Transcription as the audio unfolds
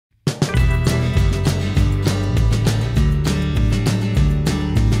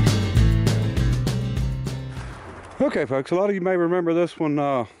Okay, folks, a lot of you may remember this one.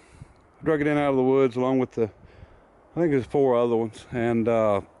 I drug it in out of the woods along with I think there's 4 other ones. And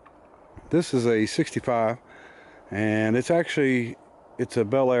this is a 65, and it's a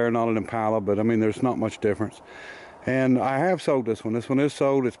Belair, not an Impala, but I mean, there's not much difference. And I have sold this one. This one is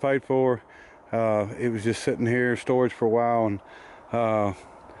sold, it's paid for. It was just sitting here, storage for a while, and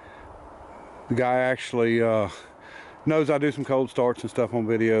the guy actually knows I do some cold starts and stuff on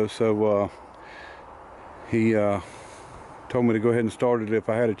video, so he told me to go ahead and start it if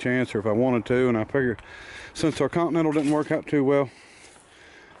I had a chance or if I wanted to. And I figured since our Continental didn't work out too well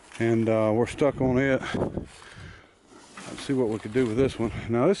and we're stuck on it, let's see what we could do with this one.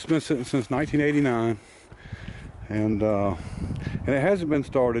 Now, this has been sitting since 1989, and it hasn't been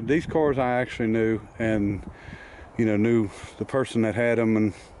started. These cars I actually knew, and knew the person that had them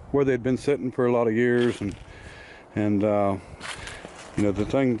and where they'd been sitting for a lot of years, and the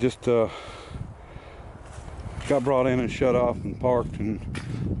thing just got brought in and shut off and parked, and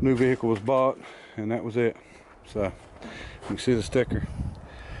new vehicle was bought, and that was it. So you can see the sticker,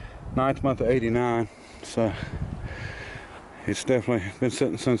 9th month of 89. So it's definitely been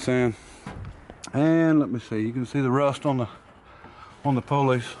sitting since then. And let me see, you can see the rust on the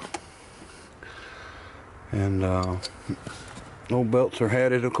pulleys, and old belts are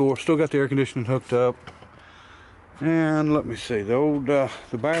hatted, of course. Still got the air conditioning hooked up. And let me see, the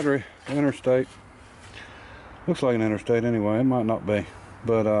battery, the interstate, looks like an interstate anyway. It might not be,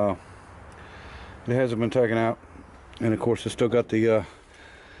 but it hasn't been taken out. And of course, it's still got the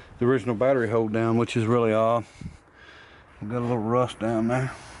original battery hold down, which is really odd. We've got a little rust down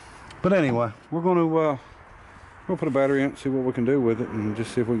there. But anyway, we're going to put a battery in and see what we can do with it, and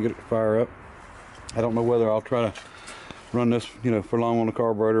just see if we can get it to fire up. I don't know whether I'll try to run this, for long on the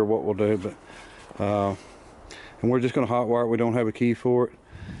carburetor, or what we'll do, but and we're just going to hot wire it. We don't have a key for it,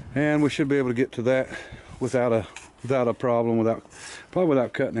 and we should be able to get to that without a problem, probably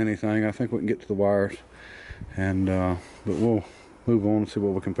without cutting anything. I think we can get to the wires, and but we'll move on and see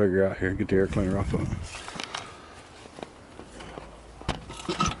what we can figure out here. Get the air cleaner off of it.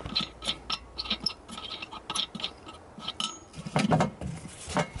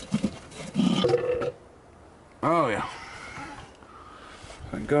 Oh yeah,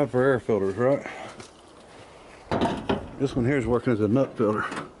 thank God for air filters, right? This one here is working as a nut filter.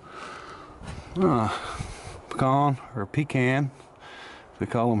 Pecan, or pecan, they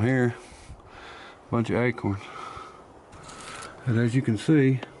call them here. Bunch of acorns. And as you can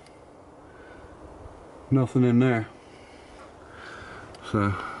see, nothing in there.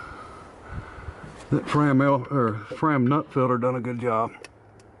 So that Fram nut filter done a good job.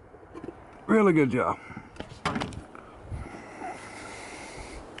 Really good job.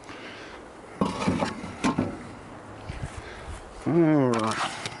 Alright.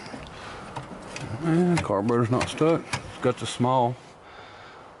 And carburetor's not stuck. It's got the small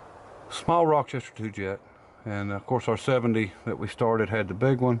Rochester 2-jet. And of course our 70 that we started had the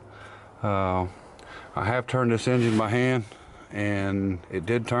big one. I have turned this engine by hand, and it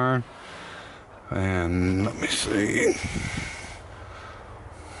did turn. And let me see.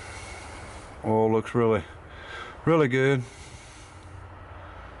 Oil looks really, really good.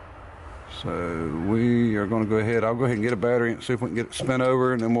 So we are going to go ahead. I'll go ahead and get a battery and see if we can get it spin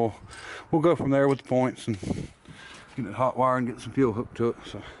over, and then we'll go from there with the points and get it hot wire and get some fuel hooked to it.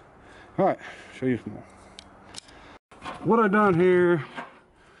 So, all right, show you some more. What I've done here,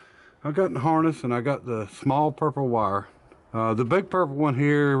 I got the harness and I got the small purple wire. The big purple one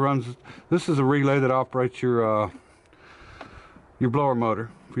here runs. This is a relay that operates your blower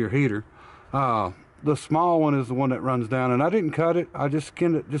motor for your heater. The small one is the one that runs down, and I didn't cut it. I just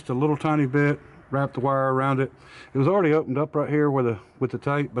skinned it just a little tiny bit, wrapped the wire around it. It was already opened up right here with the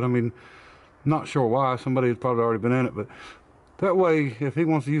tape, but I mean, not sure why. Somebody had probably already been in it, but that way, if he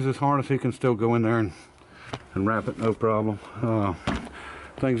wants to use this harness, he can still go in there and wrap it, no problem.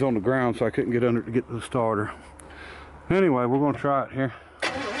 Thing's on the ground, so I couldn't get under to get to the starter. Anyway, we're going to try it here.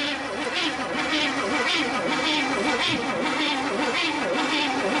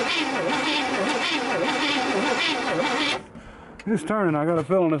 It's turning. I got a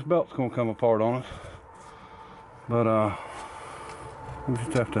feeling this belt's going to come apart on us. But you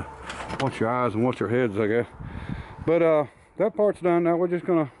just have to watch your eyes and watch your heads, I guess. But that part's done. Now we're just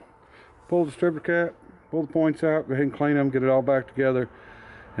going to pull the stripper cap, pull the points out, go ahead and clean them, get it all back together.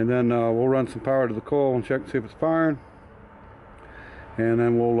 And then we'll run some power to the coil and check and see if it's firing. And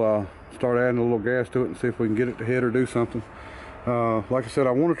then we'll start adding a little gas to it and see if we can get it to hit or do something. Like I said,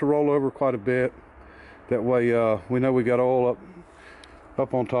 I want it to roll over quite a bit. That way we know we got oil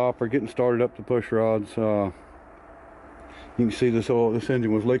up on top, or getting started up the push rods. You can see this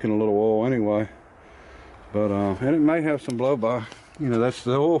engine was leaking a little oil anyway. But and it may have some blow-by. You know, that's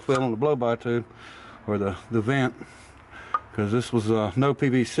the oil fill on the blow-by tube, or the vent, because this was no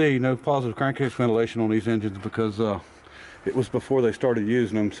PVC, no positive crankcase ventilation on these engines, because it was before they started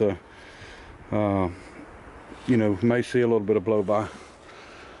using them. So you know, may see a little bit of blow-by.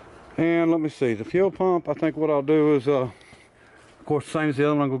 And let me see, the fuel pump, I think what I'll do is of course same as the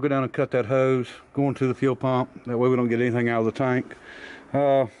other one, I'm gonna go down and cut that hose going to the fuel pump. That way we don't get anything out of the tank.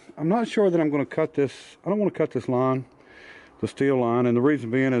 I'm not sure that I'm going to cut this. I don't want to cut this line, the steel line, and the reason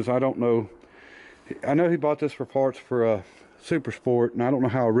being is I don't know. I know he bought this for parts for a Super Sport, and I don't know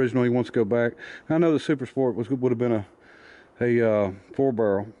how originally he wants to go back. I know the Super Sport would have been a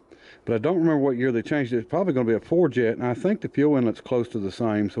 4-barrel, but I don't remember what year they changed it. It's probably going to be a 4-jet, and I think the fuel inlet's close to the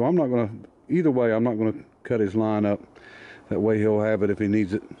same. So I'm not going to. Either way, I'm not going to cut his line up. That way he'll have it if he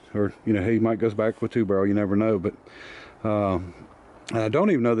needs it, or you know, he might goes back with 2-barrel. You never know, but. I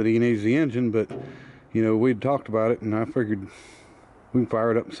don't even know that he needs the engine, but you know, we'd talked about it, and I figured we can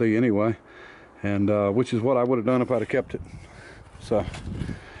fire it up and see anyway, and which is what I would have done if I'd have kept it. So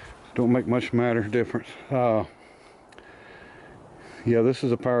don't make much matter difference. Yeah, this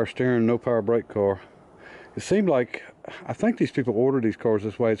is a power steering, no power brake car. It seemed like, I think these people ordered these cars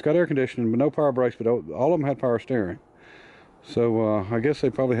this way. It's got air conditioning but no power brakes, but all of them had power steering. So I guess they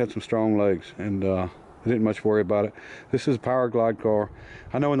probably had some strong legs, and I didn't much worry about it. This is a power glide car.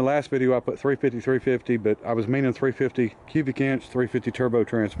 I know in the last video I put 350, but I was meaning 350 cubic inch, 350 turbo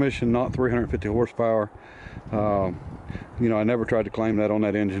transmission, not 350 horsepower. You know, I never tried to claim that on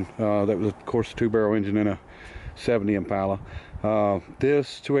that engine. That was, of course, a 2-barrel engine in a 70 Impala.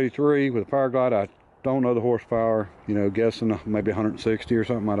 This 283 with a power glide, I don't know the horsepower. You know, guessing maybe 160 or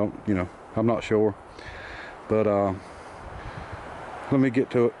something. I don't, you know, I'm not sure. But let me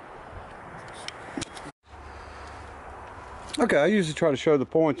get to it. Okay, I usually try to show the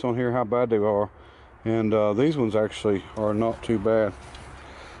points on here how bad they are, and these ones actually are not too bad.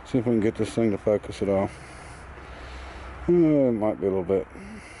 See if we can get this thing to focus at all. It might be a little bit.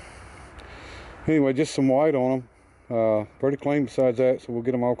 Anyway, just some white on them. Pretty clean besides that, so we'll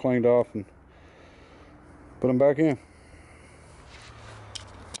get them all cleaned off and put them back in.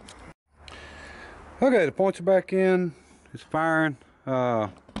 Okay, the points are back in. It's firing.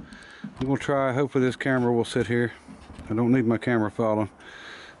 I'm gonna try, hopefully this camera will sit here. I don't need my camera following,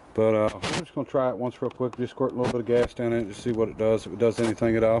 but I'm just going to try it once real quick. Just squirt a little bit of gas down in it to see what it does, if it does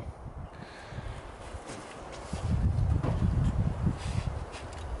anything at all.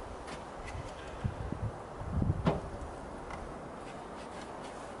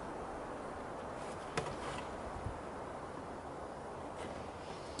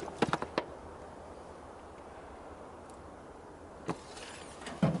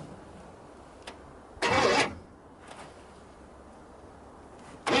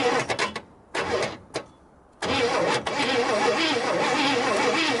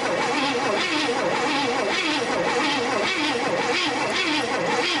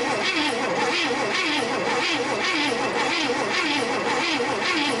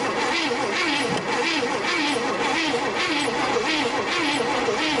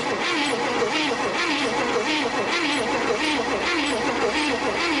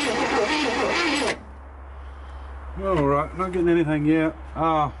 Alright, not getting anything yet.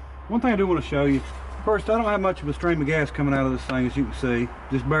 One thing I do want to show you. First, I don't have much of a stream of gas coming out of this thing, as you can see.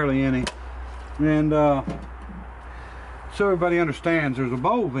 Just barely any. And so everybody understands, there's a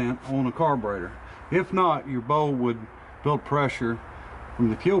bowl vent on a carburetor. If not, your bowl would build pressure from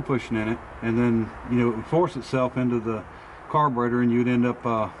the fuel pushing in it, and then, you know, it would force itself into the carburetor and you'd end up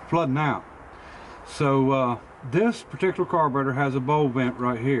flooding out. So this particular carburetor has a bowl vent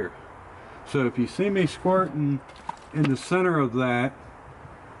right here. So if you see me squirting in the center of that,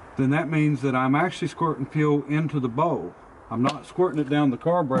 then that means that I'm actually squirting fuel into the bowl. I'm not squirting it down the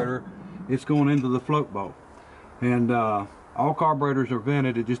carburetor, it's going into the float bowl. And all carburetors are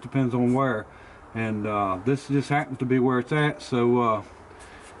vented, it just depends on where. And this just happens to be where it's at, so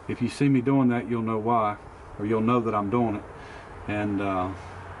if you see me doing that, you'll know why, or you'll know that I'm doing it. And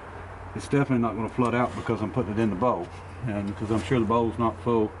it's definitely not going to flood out because I'm putting it in the bowl, and because I'm sure the bowl's not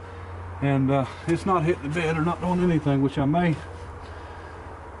full. And it's not hitting the bed or not doing anything, which I may.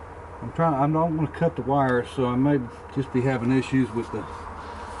 I don't want to cut the wires, so I may just be having issues with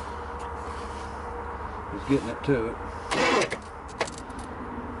getting it to it.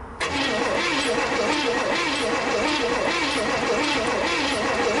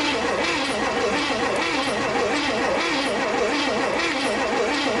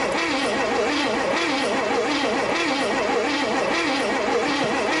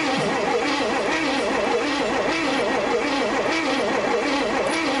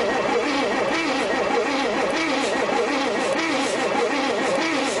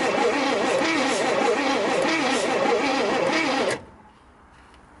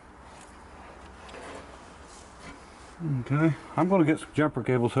 Okay, I'm going to get some jumper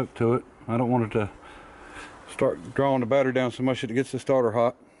cables hooked to it. I don't want it to start drawing the battery down so much that it gets the starter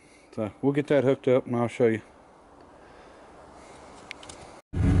hot. So we'll get that hooked up and I'll show you.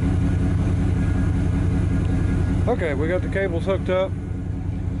 Okay, we got the cables hooked up.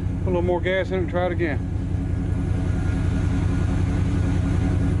 Put a little more gas in it and try it again.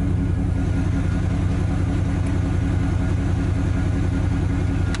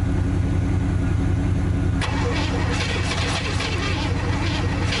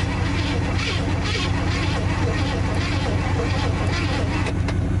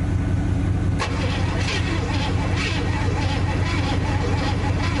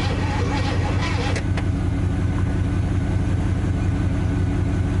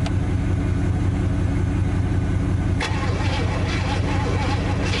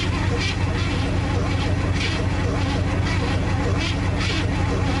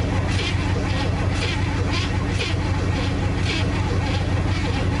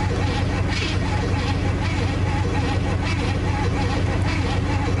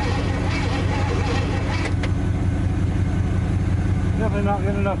 Definitely not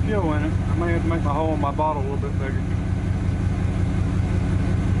getting enough fuel in it. I may have to make my hole in my bottle a little bit bigger.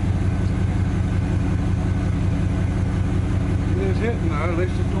 It is hitting though, at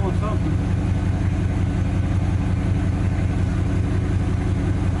least it's doing something.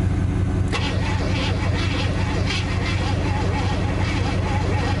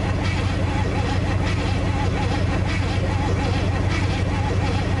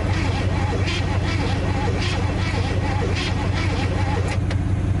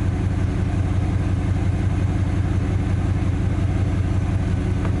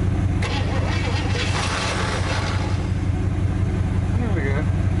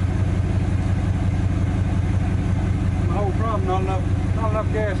 Not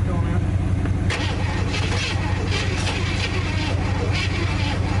enough gas going in.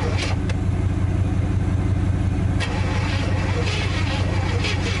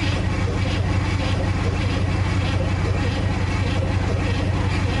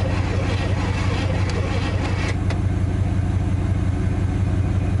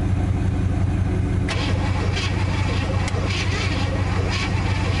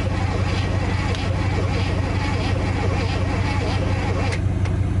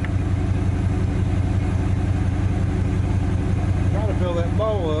 Fill that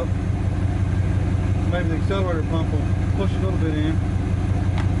bowl up. Maybe the accelerator pump will push a little bit in.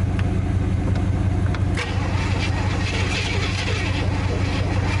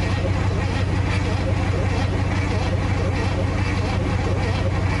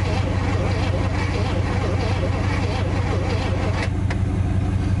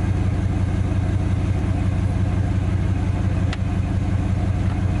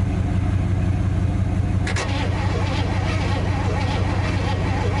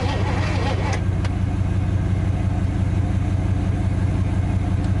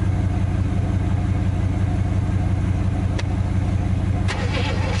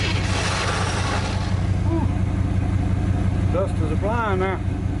 Dust is flying now.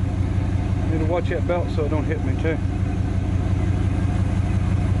 Need to watch that belt so it don't hit me too.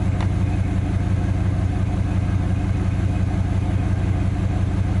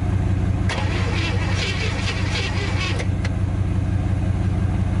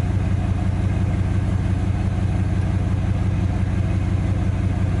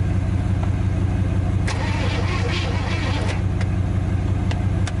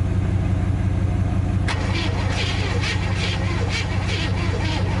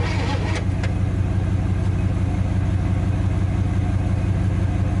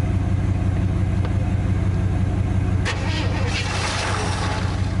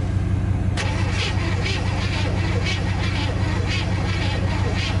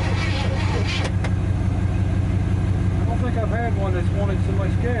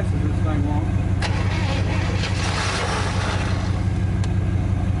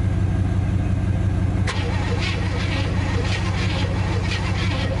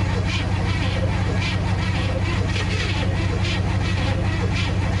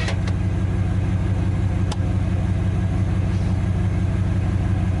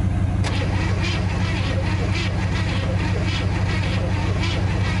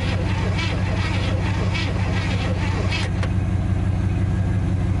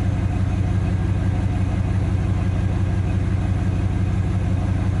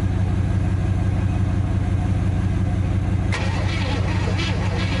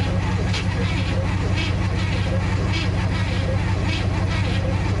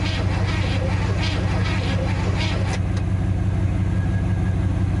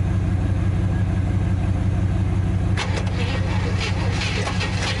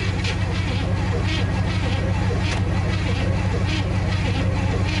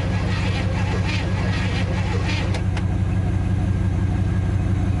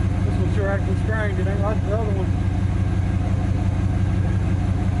 radically strained. It ain't like the other one.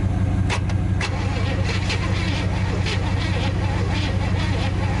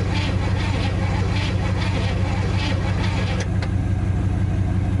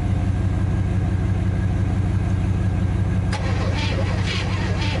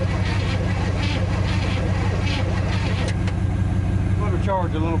 Let her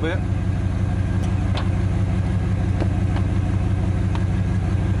charge a little bit.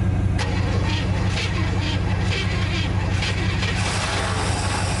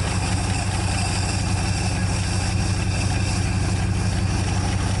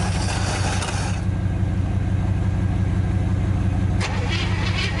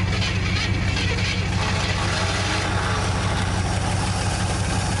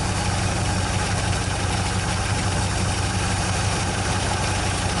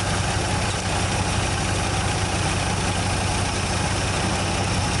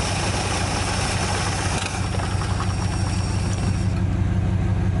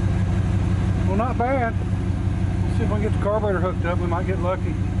 Well, not bad. Let's see if we can get the carburetor hooked up. We might get lucky.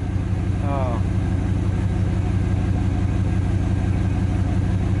 See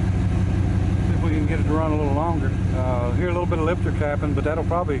if we can get it to run a little longer. Hear a little bit of lifter tapping, but that'll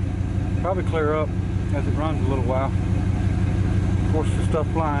probably clear up as it runs a little while. Of course, there's stuff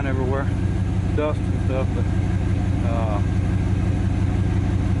flying everywhere, dust and stuff, but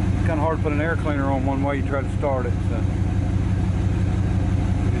it's kind of hard to put an air cleaner on one way you try to start it. So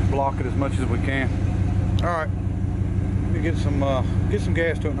we just block it as much as we can. All right, let me get some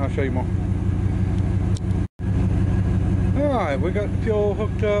gas to it, and I'll show you more. All right, we got the fuel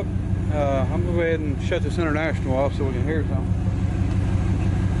hooked up. I'm gonna go ahead and shut this international off so we can hear something.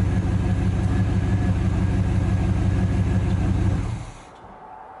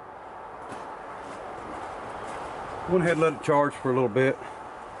 Went ahead and let it charge for a little bit.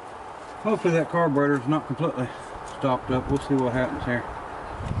 Hopefully that carburetor is not completely stopped up. We'll see what happens here.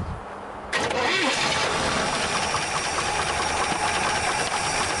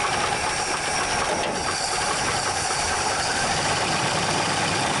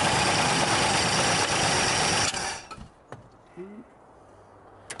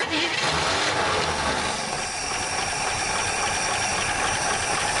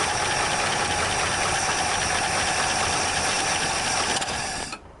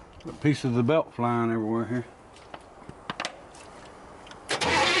 Piece of the belt flying everywhere here.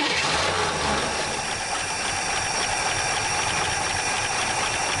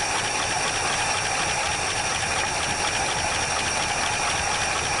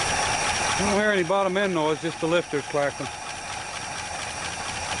 I don't hear any bottom end noise, just the lifters clacking.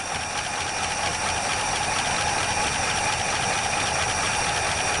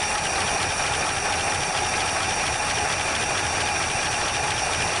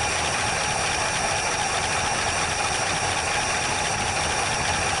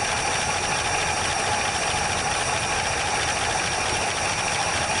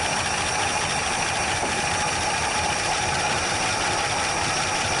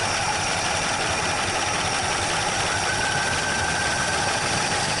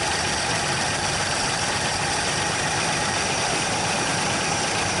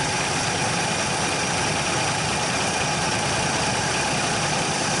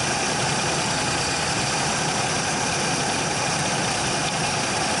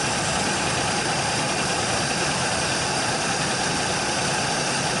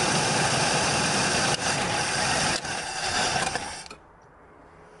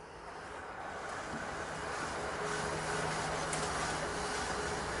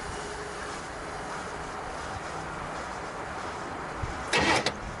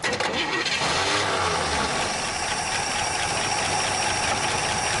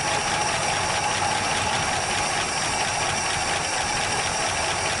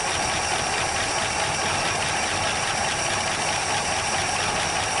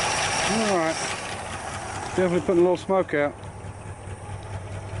 Alright, definitely putting a little smoke out.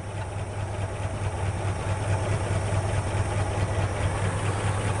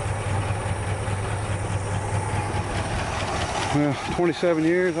 Well, 27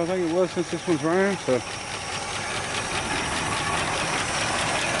 years I think it was since this one's ran, so.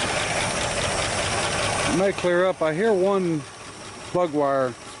 It may clear up. I hear one plug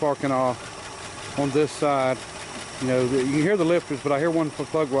wire sparking off on this side. You know, you can hear the lifters, but I hear one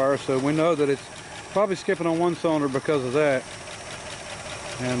plug wire, so we know that it's probably skipping on one cylinder because of that.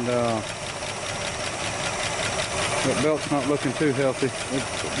 And that belt's not looking too healthy.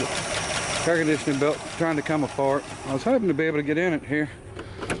 The air conditioning belt trying to come apart. I was hoping to be able to get in it here.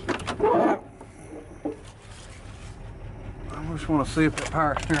 I wish want to see if the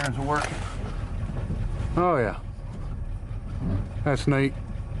power steering's working. Oh yeah, that's neat.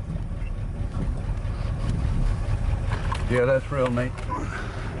 Yeah, that's real neat.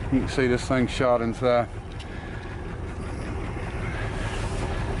 You can see this thing shot inside.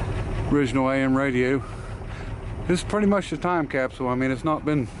 Original AM radio. This is pretty much the time capsule. I mean, it's not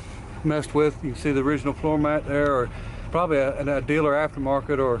been messed with. You can see the original floor mat there, or probably a dealer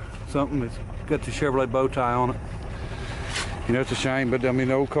aftermarket or something. It's got the Chevrolet bow tie on it. You know, it's a shame, but I mean,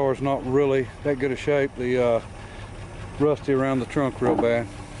 the old car's not really that good a shape. The rusty around the trunk real bad.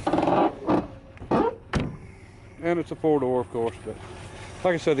 And it's a four-door, of course, but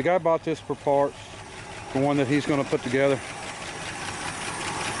like I said, the guy bought this for parts, the one that he's going to put together.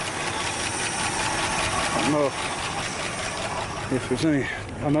 I don't know if there's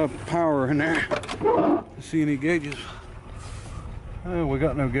enough power in there to see any gauges. Oh, we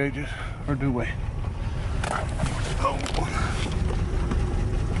got no gauges, or do we? Oh.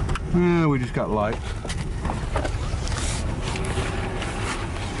 We just got lights.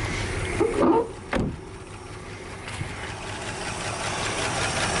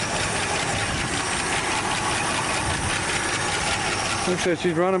 Like I said,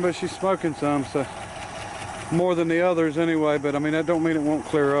 she's running, but she's smoking some, so more than the others anyway, but I mean, that don't mean it won't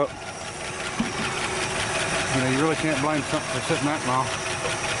clear up. You know, you really can't blame something for sitting that long.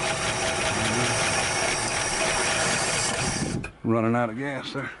 Running out of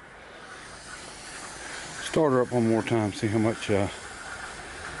gas there. Start her up one more time, see how much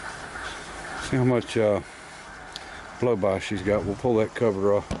blow by she's got. We'll pull that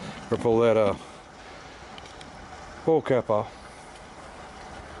cover off, or pull that oil cap off.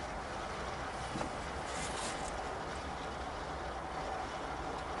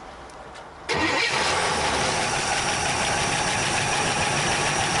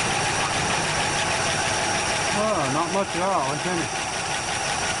 Not much at all, isn't it?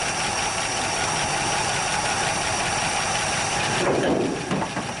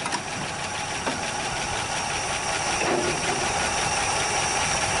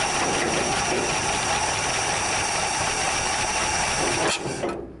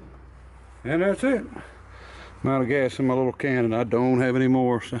 And that's it. I'm out of gas in my little can, and I don't have any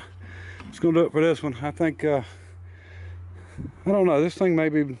more, so it's gonna do it for this one. I think I don't know, this thing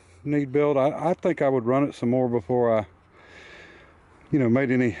maybe need build. I think I would run it some more before I, you know, made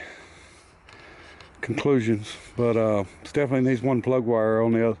any conclusions, but it definitely needs one plug wire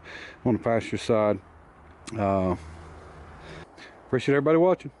on the passenger side. Appreciate everybody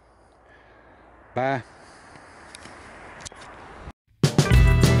watching. Bye.